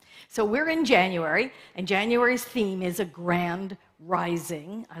So we're in January, and January's theme is a grand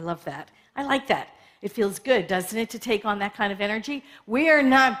rising. I love that. I like that. It feels good, doesn't it, to take on that kind of energy? We are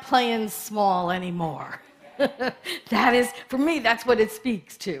not playing small anymore. That is, for me, that's what it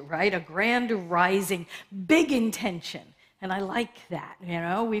speaks to, right? A grand rising, big intention. And I like that, you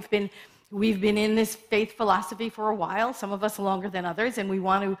know? We've been in this faith philosophy for a while, some of us longer than others, and we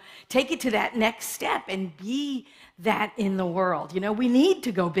want to take it to that next step and be that in the world. You know, we need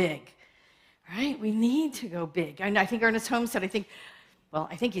to go big, right? We need to go big. And I think Ernest Holmes said, I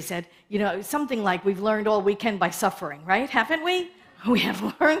think he said, you know, something like, we've learned all we can by suffering, right? Haven't we? We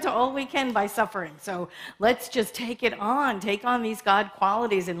have learned all we can by suffering. So let's just take on these God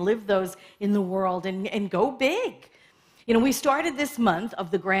qualities and live those in the world and go big. You know, we started this month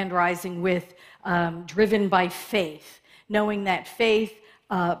of the Grand Rising with driven by faith, knowing that faith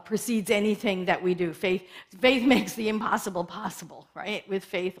precedes anything that we do. Faith makes the impossible possible, right? With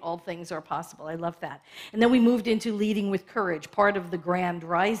faith, all things are possible. I love that. And then we moved into leading with courage, part of the Grand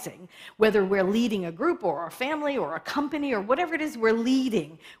Rising. Whether we're leading a group or a family or a company or whatever it is we're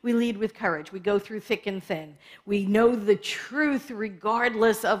leading, we lead with courage. We go through thick and thin. We know the truth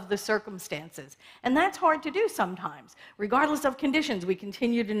regardless of the circumstances. And that's hard to do sometimes. Regardless of conditions, we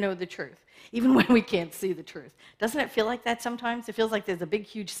continue to know the truth, even when we can't see the truth. Doesn't it feel like that sometimes? It feels like there's a big,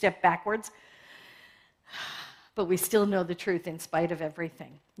 huge step backwards, but we still know the truth in spite of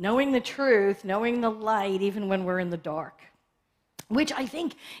everything. Knowing the truth, knowing the light, even when we're in the dark, which I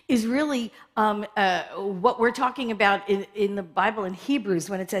think is really what we're talking about in the Bible in Hebrews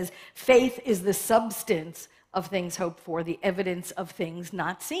when it says, faith is the substance of things hoped for, the evidence of things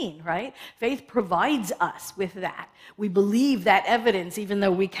not seen, right? Faith provides us with that. We believe that evidence even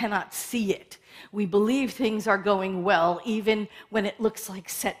though we cannot see it. We believe things are going well even when it looks like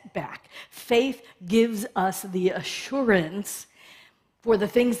setback. Faith gives us the assurance for the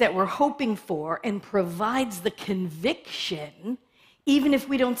things that we're hoping for and provides the conviction, even if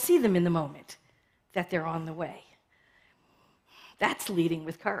we don't see them in the moment, that they're on the way. That's leading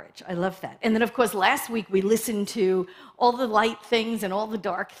with courage. I love that. And then, of course, last week we listened to all the light things and all the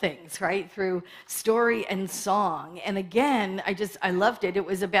dark things, right, through story and song. And again, I loved it. It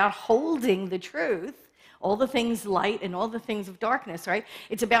was about holding the truth, all the things light and all the things of darkness, right?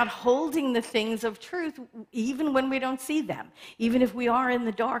 It's about holding the things of truth even when we don't see them. Even if we are in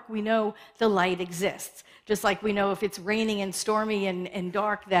the dark, we know the light exists. Just like we know if it's raining and stormy and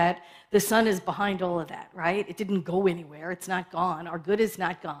dark that the sun is behind all of that, right? It didn't go anywhere. It's not gone. Our good is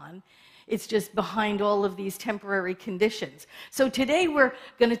not gone. It's just behind all of these temporary conditions. So today we're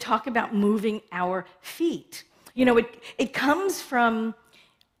going to talk about moving our feet. You know, it comes from,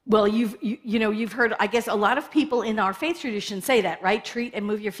 well, you've heard, I guess, a lot of people in our faith tradition say that, right? Treat and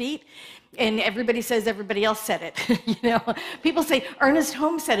move your feet. And everybody says everybody else said it. You know, people say Ernest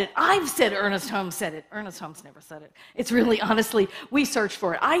Holmes said it. I've said Ernest Holmes said it. Ernest Holmes never said it. It's really, honestly, we searched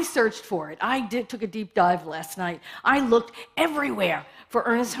for it. I searched for it. Took a deep dive last night. I looked everywhere for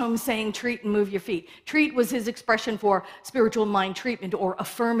Ernest Holmes saying treat and move your feet. Treat was his expression for spiritual mind treatment or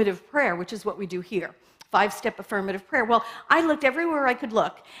affirmative prayer, which is what we do here. 5-step affirmative prayer. Well, I looked everywhere I could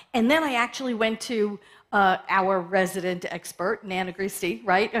look, and then I actually went to our resident expert, Nana Christie,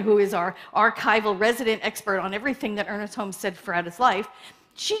 right, who is our archival resident expert on everything that Ernest Holmes said throughout his life.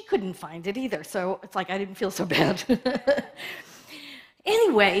 She couldn't find it either, so it's like I didn't feel so bad.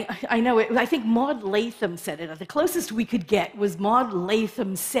 Anyway, I think Maud Latham said it. The closest we could get was Maud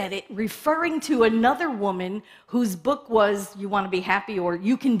Latham said it, referring to another woman whose book was You Want to Be Happy or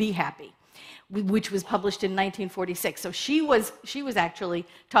You Can Be Happy, which was published in 1946. So she was actually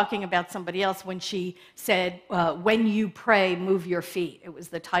talking about somebody else when she said, when you pray, move your feet. It was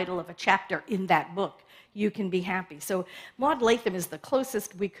the title of a chapter in that book, You Can Be Happy. So Maud Latham is the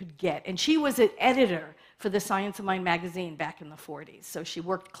closest we could get. And she was an editor for the Science of Mind magazine back in the 40s. So she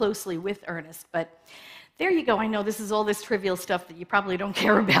worked closely with Ernest. But there you go. I know this is all this trivial stuff that you probably don't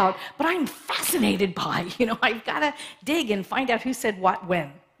care about, but I'm fascinated by. You know, I've got to dig and find out who said what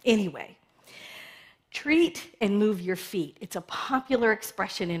when. Anyway. Treat and move your feet. It's a popular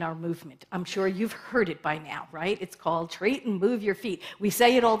expression in our movement. I'm sure you've heard it by now, right? It's called treat and move your feet. We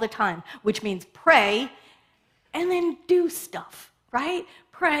say it all the time, which means pray and then do stuff, right?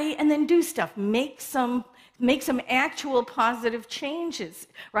 Pray and then do stuff. Make some actual positive changes,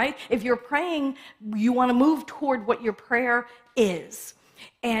 right? If you're praying, you want to move toward what your prayer is.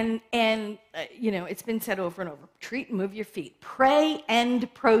 And you know, it's been said over and over. Treat and move your feet. Pray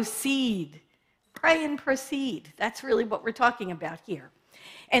and proceed. Pray and proceed. That's really what we're talking about here.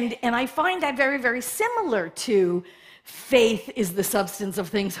 And I find that very, very similar to faith is the substance of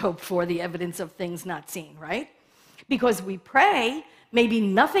things hoped for, the evidence of things not seen, right? Because we pray Maybe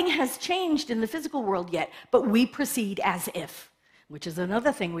nothing has changed in the physical world yet, but we proceed as if, which is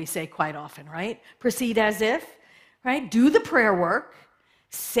another thing we say quite often, right? Proceed as if, right? Do the prayer work,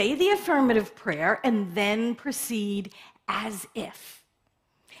 say the affirmative prayer, and then proceed as if.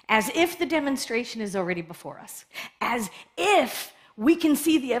 As if the demonstration is already before us. As if we can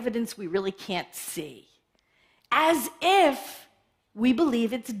see the evidence we really can't see. As if we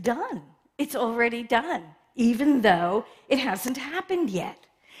believe it's done. It's already done, even though it hasn't happened yet.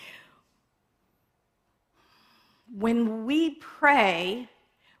 When we pray,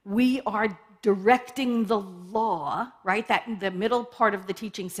 we are directing the law, right? That in the middle part of the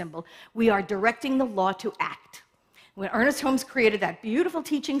teaching symbol, we are directing the law to act. When Ernest Holmes created that beautiful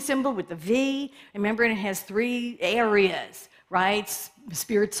teaching symbol with the V, remember it has 3 areas, right?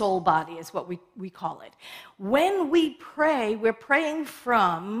 Spirit, soul, body is what we call it. When we pray, we're praying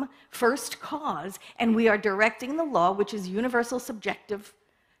from first cause, and we are directing the law, which is universal subjective,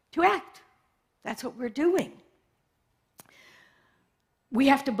 to act. That's what we're doing. We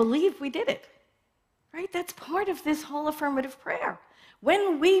have to believe we did it, right? That's part of this whole affirmative prayer.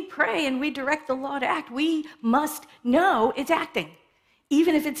 When we pray and we direct the law to act, we must know it's acting,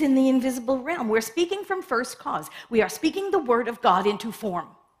 even if it's in the invisible realm. We're speaking from first cause. We are speaking the word of God into form.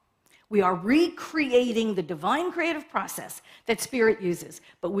 We are recreating the divine creative process that Spirit uses,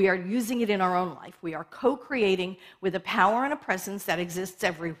 but we are using it in our own life. We are co-creating with a power and a presence that exists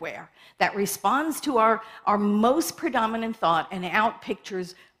everywhere, that responds to our most predominant thought and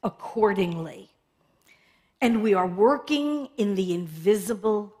outpictures accordingly. And we are working in the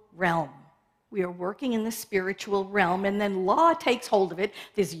invisible realm. We are working in the spiritual realm, and then law takes hold of it.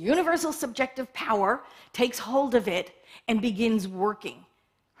 This universal subjective power takes hold of it and begins working,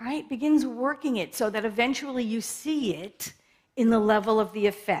 right? Begins working it so that eventually you see it in the level of the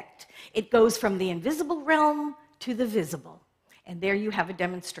effect. It goes from the invisible realm to the visible. And there you have a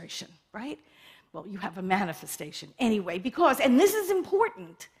demonstration, right? Well, you have a manifestation. Anyway, because, and this is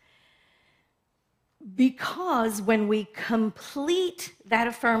important, because when we complete that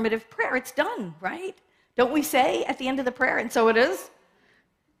affirmative prayer, it's done, right? Don't we say at the end of the prayer, and so it is?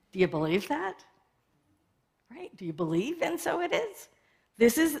 Do you believe that? Right? Do you believe, and so it is?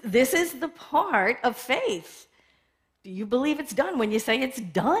 This is the part of faith. Do you believe it's done? When you say it's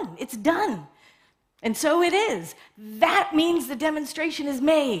done, it's done. And so it is. That means the demonstration is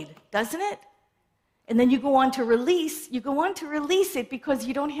made, doesn't it? And then you go on to release it because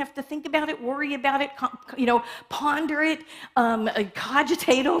you don't have to think about it, worry about it, ponder it,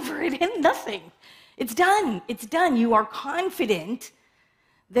 cogitate over it, and nothing. It's done. It's done. You are confident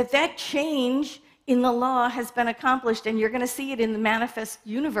that that change in the law has been accomplished, and you're going to see it in the manifest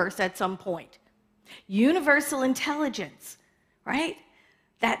universe at some point. Universal intelligence, right?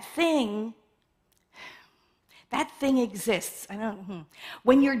 That thing exists.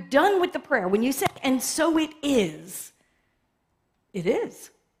 When you're done with the prayer, when you say, and so it is, it is.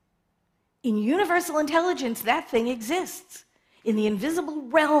 In universal intelligence, that thing exists. In the invisible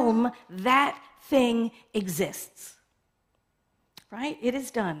realm, that thing exists. Right? It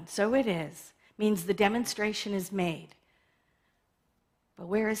is done. So it is. Means the demonstration is made. But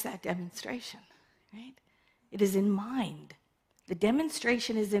where is that demonstration? Right? It is in mind. The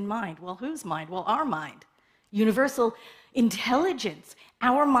demonstration is in mind. Well, whose mind? Well, our mind. Universal intelligence.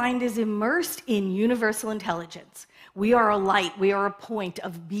 Our mind is immersed in universal intelligence. We are a light. We are a point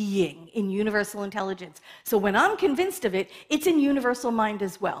of being in universal intelligence. So when I'm convinced of it, it's in universal mind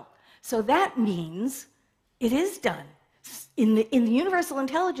as well. So that means it is done. In the universal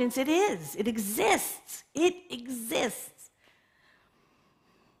intelligence, it is. It exists. It exists.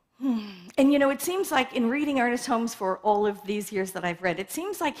 And it seems like in reading Ernest Holmes for all of these years that I've read, it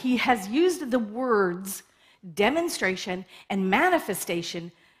seems like he has used the words demonstration and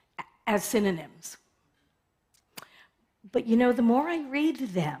manifestation as synonyms. But the more I read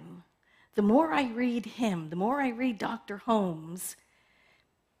them, the more I read him, the more I read Dr. Holmes,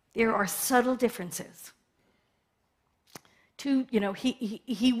 there are subtle differences.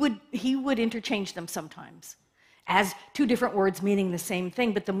 He would interchange them sometimes as two different words meaning the same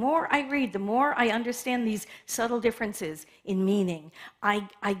thing. But the more I read, the more I understand these subtle differences in meaning.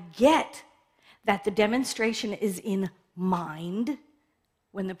 I get that the demonstration is in mind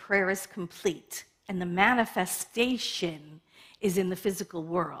when the prayer is complete, and the manifestation is in the physical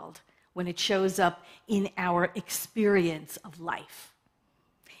world when it shows up in our experience of life.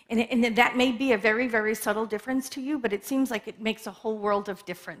 And that may be a very, very subtle difference to you, but it seems like it makes a whole world of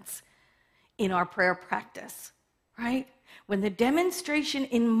difference in our prayer practice, right? When the demonstration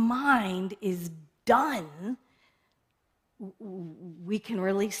in mind is done, we can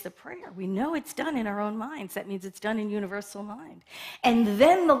release the prayer. We know it's done in our own minds. That means it's done in universal mind. And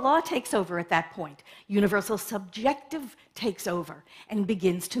then the law takes over at that point. Universal subjective takes over and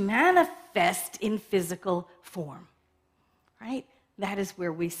begins to manifest in physical form, right? That is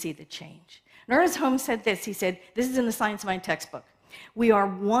where we see the change. Ernest Holmes said this. He said, this is in the Science of Mind textbook. We are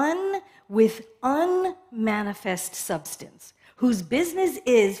one with unmanifest substance, whose business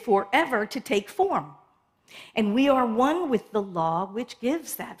is forever to take form. And we are one with the law which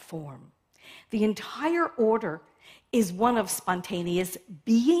gives that form. The entire order is one of spontaneous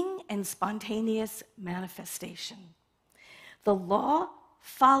being and spontaneous manifestation. The law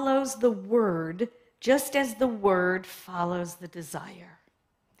follows the word just as the word follows the desire.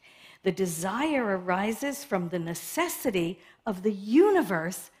 The desire arises from the necessity of the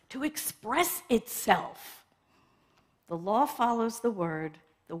universe to express itself. The law follows the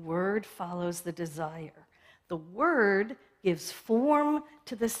word follows the desire. The word gives form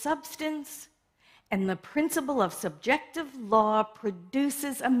to the substance, and the principle of subjective law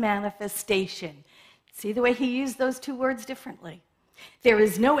produces a manifestation. See the way he used those two words differently? There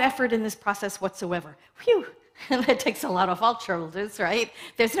is no effort in this process whatsoever. Phew, that takes a lot off our shoulders, right?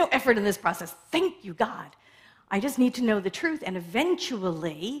 There's no effort in this process. Thank you, God. I just need to know the truth, and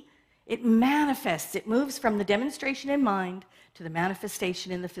eventually it manifests. It moves from the demonstration in mind to the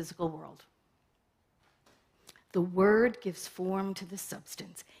manifestation in the physical world. The word gives form to the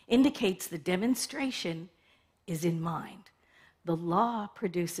substance, indicates the demonstration is in mind. The law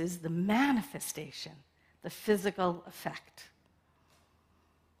produces the manifestation, the physical effect.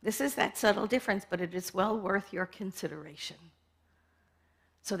 This is that subtle difference, but it is well worth your consideration.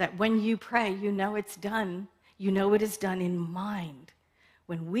 So that when you pray, you know it's done. You know it is done in mind.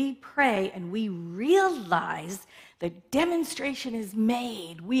 When we pray and we realize the demonstration is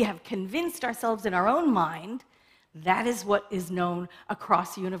made, we have convinced ourselves in our own mind. That is what is known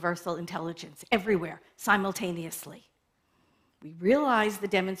across universal intelligence, everywhere, simultaneously. We realize the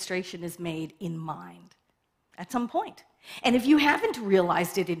demonstration is made in mind at some point. And if you haven't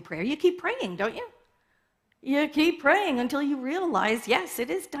realized it in prayer, you keep praying, don't you? You keep praying until you realize, yes, it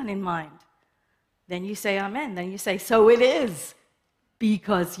is done in mind. Then you say amen. Then you say, so it is,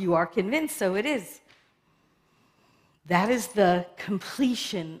 because you are convinced, so it is. That is the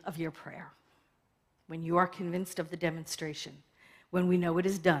completion of your prayer. When you are convinced of the demonstration, when we know it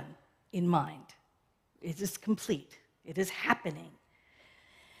is done in mind, it is complete, it is happening,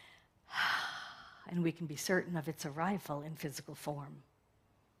 and we can be certain of its arrival in physical form.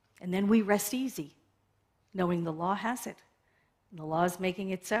 And then we rest easy, knowing the law has it. The law is making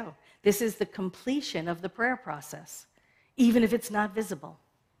it so. This is the completion of the prayer process, even if it's not visible.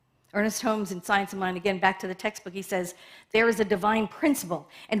 Ernest Holmes in Science of Mind, again, back to the textbook, he says, there is a divine principle,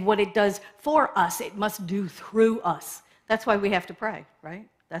 and what it does for us, it must do through us. That's why we have to pray, right?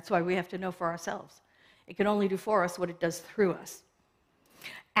 That's why we have to know for ourselves. It can only do for us what it does through us.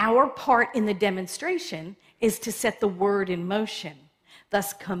 Our part in the demonstration is to set the word in motion,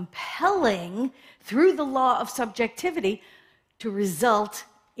 thus compelling, through the law of subjectivity, to result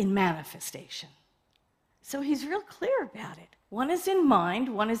in manifestation. So he's real clear about it. One is in mind,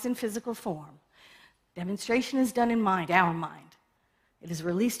 one is in physical form. Demonstration is done in mind, our mind. It is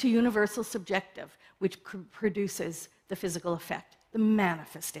released to universal subjective, which produces the physical effect, the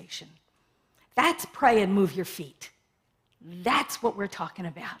manifestation. That's pray and move your feet. That's what we're talking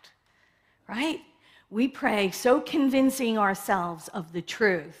about, right? We pray so convincing ourselves of the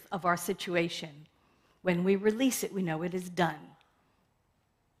truth of our situation. When we release it, we know it is done.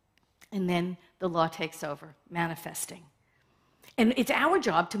 And then the law takes over, manifesting. And it's our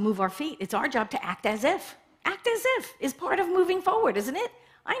job to move our feet. It's our job to act as if. Act as if is part of moving forward, isn't it?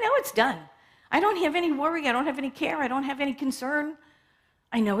 I know it's done. I don't have any worry. I don't have any care. I don't have any concern.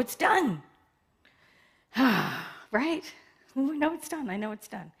 I know it's done. Right? We know it's done. I know it's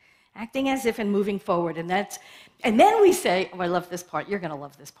done. Acting as if and moving forward. And then we say, oh, I love this part. You're going to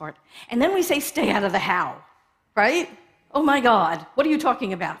love this part. And then we say, stay out of the how. Right? Oh my God, what are you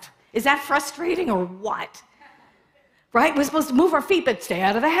talking about? Is that frustrating or what? Right? We're supposed to move our feet, but stay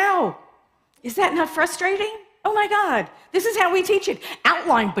out of the how. Is that not frustrating? Oh my God, this is how we teach it.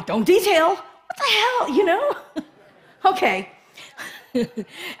 Outline, but don't detail. What the hell, you know? Okay.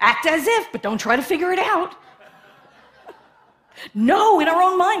 Act as if, but don't try to figure it out. No, in our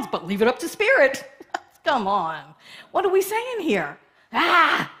own minds, but leave it up to spirit. Come on. What are we saying here?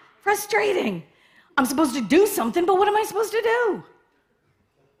 Frustrating. I'm supposed to do something, but what am I supposed to do?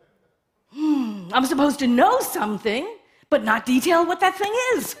 I'm supposed to know something, but not detail what that thing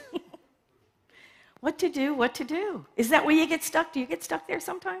is. What to do, what to do. Is that where you get stuck? Do you get stuck there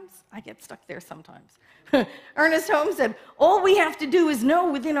sometimes? I get stuck there sometimes. Ernest Holmes said, all we have to do is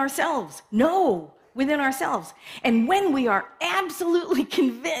know within ourselves. Know within ourselves. And when we are absolutely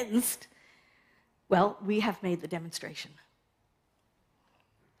convinced, well, we have made the demonstration.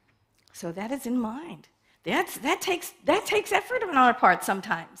 So that is in mind. That takes effort on our part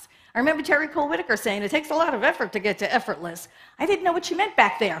sometimes. I remember Terry Cole Whitaker saying, it takes a lot of effort to get to effortless. I didn't know what she meant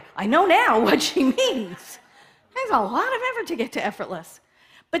back there. I know now what she means. There's a lot of effort to get to effortless.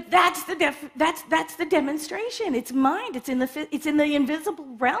 But that's the demonstration. It's mind. It's in the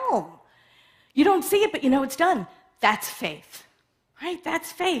invisible realm. You don't see it, but you know it's done. That's faith, right?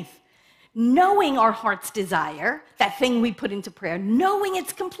 That's faith. Knowing our heart's desire, that thing we put into prayer, knowing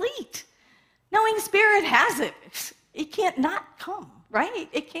it's complete. Knowing Spirit has it. It can't not come. Right?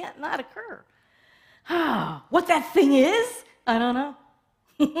 It can't not occur. What that thing is, I don't know.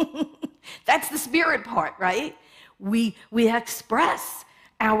 That's the Spirit part, right? We express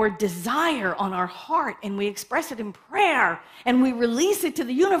our desire on our heart, and we express it in prayer, and we release it to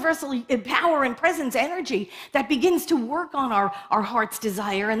the universal power and presence energy that begins to work on our heart's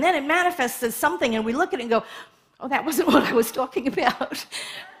desire, and then it manifests as something, and we look at it and go, oh, that wasn't what I was talking about.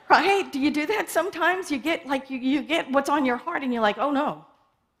 Right? Do you do that sometimes? You get you get what's on your heart and you're like, oh no,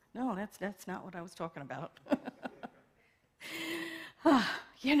 that's not what I was talking about.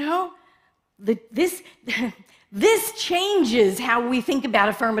 You know, this changes how we think about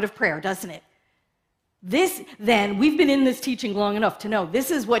affirmative prayer, doesn't it? We've been in this teaching long enough to know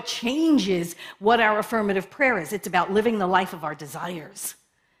this is what changes what our affirmative prayer is. It's about living the life of our desires.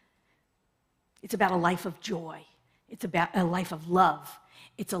 It's about a life of joy. It's about a life of love.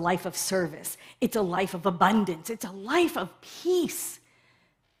 It's a life of service. It's a life of abundance. It's a life of peace.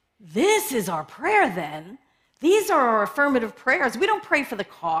 This is our prayer then. These are our affirmative prayers. We don't pray for the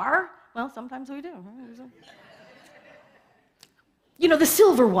car. Well, sometimes we do. You know, the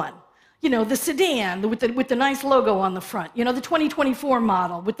silver one. You know, the sedan with the nice logo on the front. You know, the 2024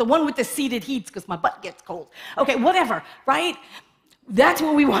 model with the one with the seated heats because my butt gets cold. Okay, whatever, right? That's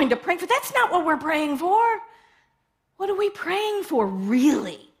what we wind up praying for. That's not what we're praying for. What are we praying for,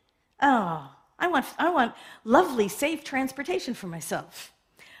 really? Oh, I want lovely, safe transportation for myself.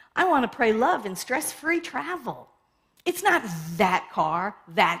 I want to pray love and stress-free travel. It's not that car,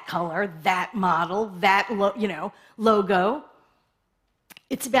 that color, that model, that logo.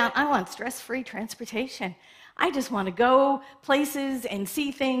 It's about, I want stress-free transportation. I just want to go places and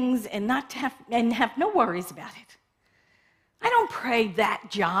see things and have no worries about it. I don't pray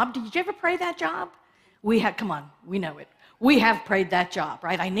that job. Did you ever pray that job? Come on, we know it. We have prayed that job,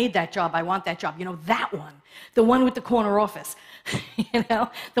 right? I need that job, I want that job. You know, that one, the one with the corner office, you know,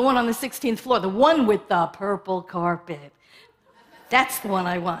 the one on the 16th floor, the one with the purple carpet. That's the one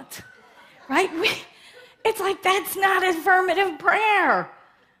I want, right? It's like, that's not affirmative prayer.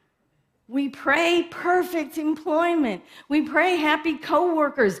 We pray perfect employment. We pray happy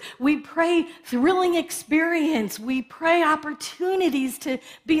coworkers. We pray thrilling experience. We pray opportunities to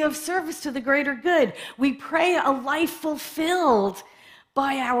be of service to the greater good. We pray a life fulfilled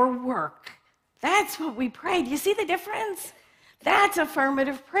by our work. That's what we pray. Do you see the difference? That's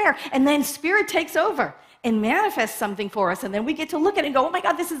affirmative prayer. And then Spirit takes over and manifests something for us. And then we get to look at it and go, oh my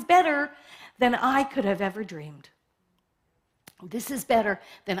God, this is better than I could have ever dreamed. This is better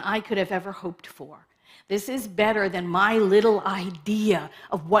than I could have ever hoped for. This is better than my little idea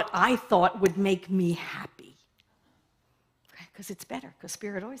of what I thought would make me happy. Because it's better, because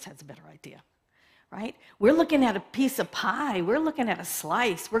Spirit always has a better idea, right? We're looking at a piece of pie. We're looking at a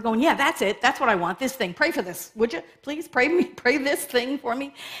slice. We're going, yeah, that's it. That's what I want, this thing. Pray for this, would you? Please pray this thing for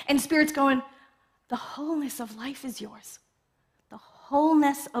me. And Spirit's going, the wholeness of life is yours. The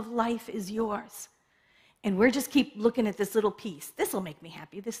wholeness of life is yours. And we're just keep looking at this little piece. This will make me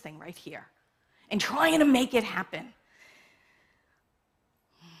happy, this thing right here. And trying to make it happen.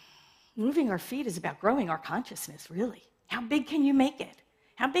 Moving our feet is about growing our consciousness, really. How big can you make it?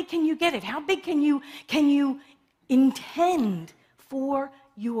 How big can you get it? How big can you intend for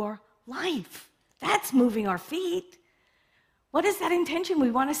your life? That's moving our feet. What is that intention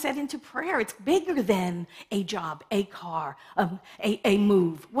we want to set into prayer? It's bigger than a job, a car, a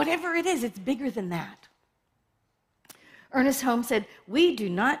move. Whatever it is, it's bigger than that. Ernest Holmes said, we do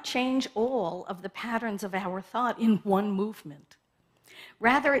not change all of the patterns of our thought in one movement.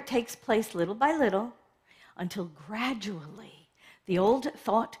 Rather, it takes place little by little until gradually the old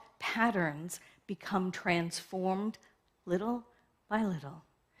thought patterns become transformed little by little.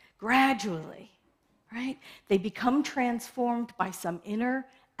 Gradually, right? They become transformed by some inner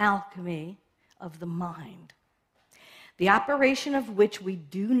alchemy of the mind, the operation of which we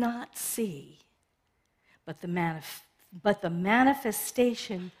do not see, but the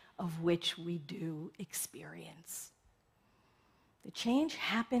manifestation of which we do experience. The change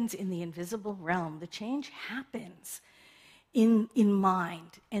happens in the invisible realm. The change happens in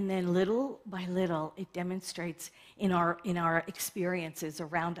mind, and then little by little it demonstrates in our experiences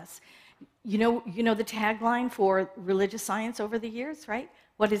around us. You know the tagline for religious science over the years, right?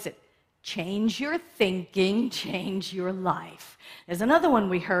 What is it? Change your thinking, change your life. There's another one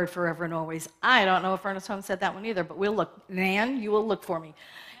we heard forever and always. I don't know if Ernest Holmes said that one either, but we'll look. Nan, you will look for me.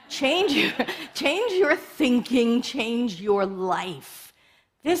 Change your thinking, change your life.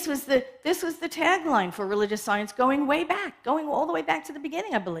 This was the tagline for religious science going way back, going all the way back to the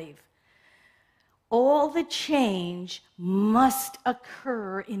beginning, I believe. All the change must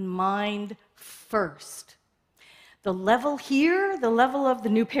occur in mind first. The level here, the level of the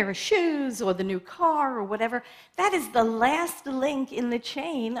new pair of shoes or the new car or whatever, that is the last link in the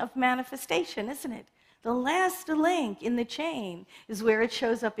chain of manifestation, isn't it? The last link in the chain is where it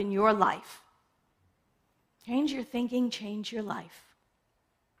shows up in your life. Change your thinking, change your life.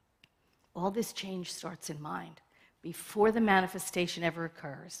 All this change starts in mind before the manifestation ever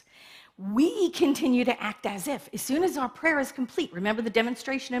occurs. We continue to act as if. As soon as our prayer is complete, remember the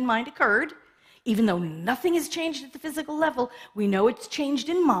demonstration in mind occurred, even though nothing has changed at the physical level, we know it's changed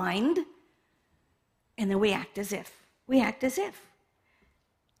in mind, and then we act as if. We act as if.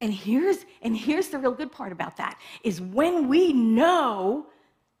 And here's the real good part about that, is when we know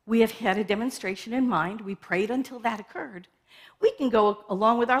we have had a demonstration in mind, we prayed until that occurred, we can go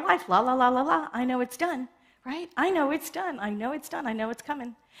along with our life, la, la, la, la, la, I know it's done, right? I know it's done, I know it's done, I know it's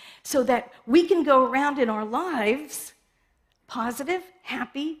coming. So that we can go around in our lives positive,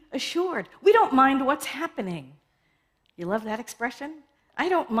 happy, assured. We don't mind what's happening. You love that expression? I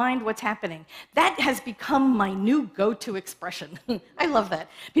don't mind what's happening. That has become my new go-to expression. I love that.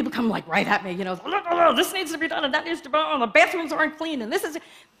 People come like right at me, this needs to be done and that needs to be done, and the bathrooms aren't clean and this is...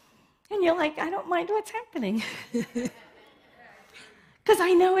 And you're like, I don't mind what's happening. Because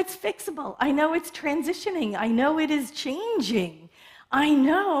I know it's fixable. I know it's transitioning. I know it is changing. I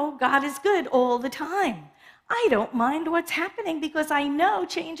know God is good all the time. I don't mind what's happening because I know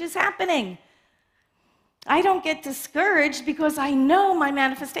change is happening. I don't get discouraged because I know my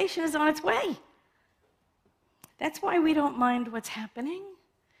manifestation is on its way. That's why we don't mind what's happening.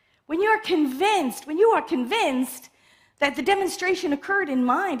 When you are convinced that the demonstration occurred in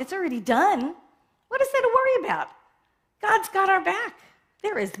mind, it's already done, what is there to worry about? God's got our back.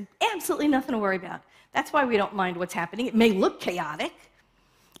 There is absolutely nothing to worry about. That's why we don't mind what's happening. It may look chaotic.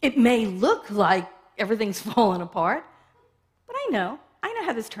 It may look like everything's falling apart, but I know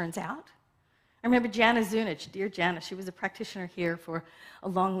how this turns out. I remember Jana Zunich, dear Jana, she was a practitioner here for a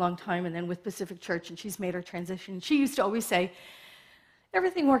long, long time and then with Pacific Church, and she's made her transition. She used to always say,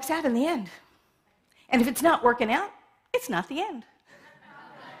 everything works out in the end. And if it's not working out, it's not the end.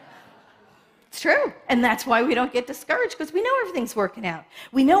 It's true. And that's why we don't get discouraged, because we know everything's working out.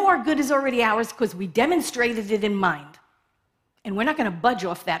 We know our good is already ours because we demonstrated it in mind. And we're not going to budge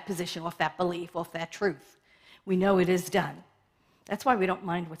off that position, off that belief, off that truth. We know it is done. That's why we don't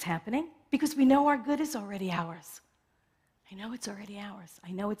mind what's happening, because we know our good is already ours. I know it's already ours.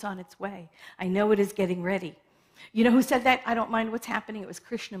 I know it's on its way. I know it is getting ready. You know who said that? I don't mind what's happening. It was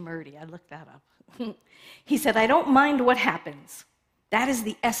Krishnamurti. I looked that up. He said, I don't mind what happens. That is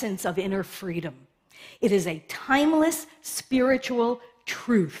the essence of inner freedom. It is a timeless spiritual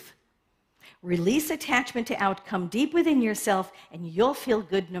truth. Release attachment to outcome deep within yourself, and you'll feel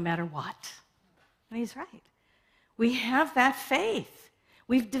good no matter what. And he's right. We have that faith.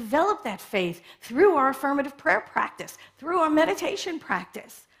 We've developed that faith through our affirmative prayer practice, through our meditation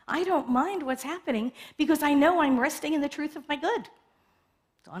practice. I don't mind what's happening because I know I'm resting in the truth of my good.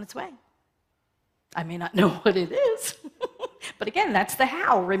 It's on its way. I may not know what it is, but again, that's the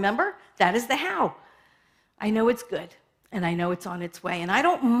how, remember? That is the how. I know it's good, and I know it's on its way, and I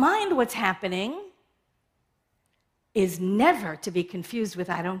don't mind what's happening is never to be confused with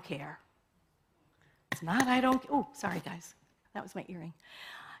I don't care. It's not I don't, oh, sorry guys, that was my earring.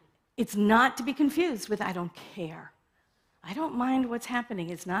 It's not to be confused with I don't care. I don't mind what's happening.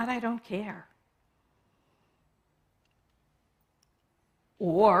 It's not I don't care.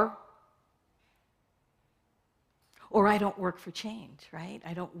 Or I don't work for change, right?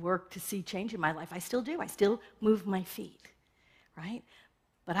 I don't work to see change in my life. I still do. I still move my feet, right?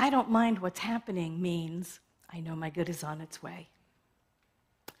 But I don't mind what's happening means I know my good is on its way.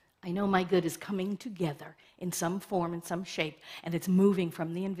 I know my good is coming together in some form, in some shape, and it's moving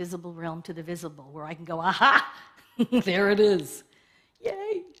from the invisible realm to the visible, where I can go, aha, there it is.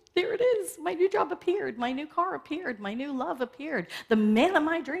 Yay. There it is. My new job appeared. My new car appeared. My new love appeared. The man of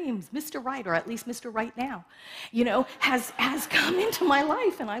my dreams, Mr. Right, or at least Mr. Right now, has come into my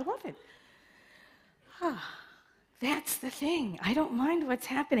life, and I love it. That's the thing. I don't mind what's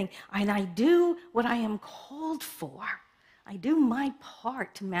happening, and I do what I am called for. I do my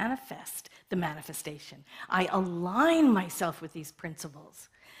part to manifest the manifestation. I align myself with these principles.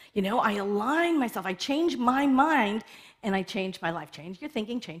 I align myself. I change my mind, and I change my life. Change your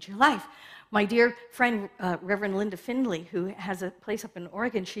thinking, change your life. My dear friend, Reverend Linda Findley, who has a place up in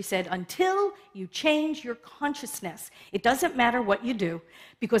Oregon, she said, until you change your consciousness, it doesn't matter what you do,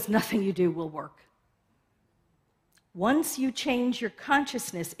 because nothing you do will work. Once you change your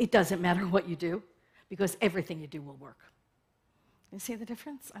consciousness, it doesn't matter what you do, because everything you do will work. You see the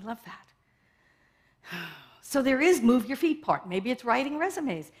difference? I love that. So there is move your feet part. Maybe it's writing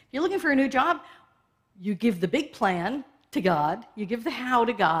resumes. If you're looking for a new job, you give the big plan to God. You give the how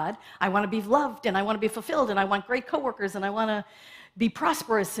to God. I want to be loved, and I want to be fulfilled, and I want great coworkers, and I want to be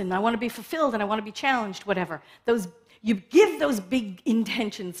prosperous, and I want to be fulfilled, and I want to be challenged, whatever. You give those big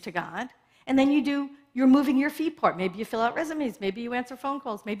intentions to God, and then you're moving your feet part. Maybe you fill out resumes. Maybe you answer phone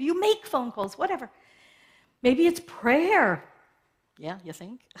calls. Maybe you make phone calls, whatever. Maybe it's prayer. Yeah, you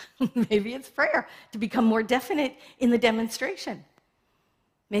think? Maybe it's prayer to become more definite in the demonstration.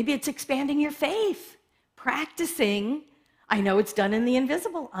 Maybe it's expanding your faith, practicing. I know it's done in the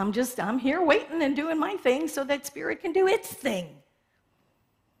invisible. I'm here waiting and doing my thing so that Spirit can do its thing.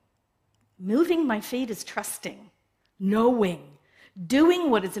 Moving my feet is trusting, knowing, doing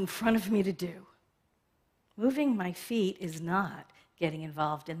what is in front of me to do. Moving my feet is not getting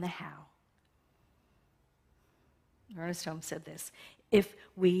involved in the how. Ernest Holmes said this: if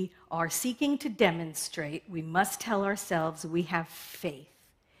we are seeking to demonstrate, we must tell ourselves we have faith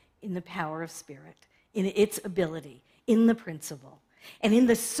in the power of Spirit, in its ability, in the principle, and in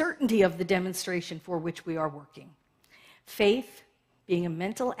the certainty of the demonstration for which we are working. Faith, being a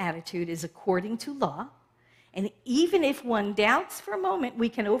mental attitude, is according to law, and even if one doubts for a moment, we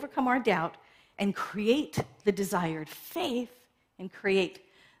can overcome our doubt and create the desired faith and create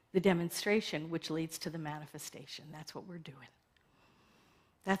the demonstration, which leads to the manifestation. That's what we're doing.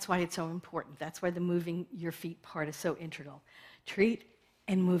 That's why it's so important. That's why the moving your feet part is so integral. Treat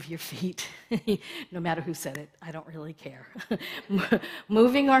and move your feet. No matter who said it, I don't really care.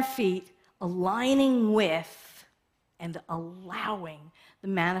 Moving our feet, aligning with and allowing the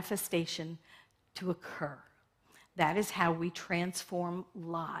manifestation to occur. That is how we transform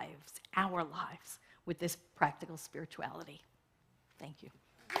lives, our lives, with this practical spirituality. Thank you.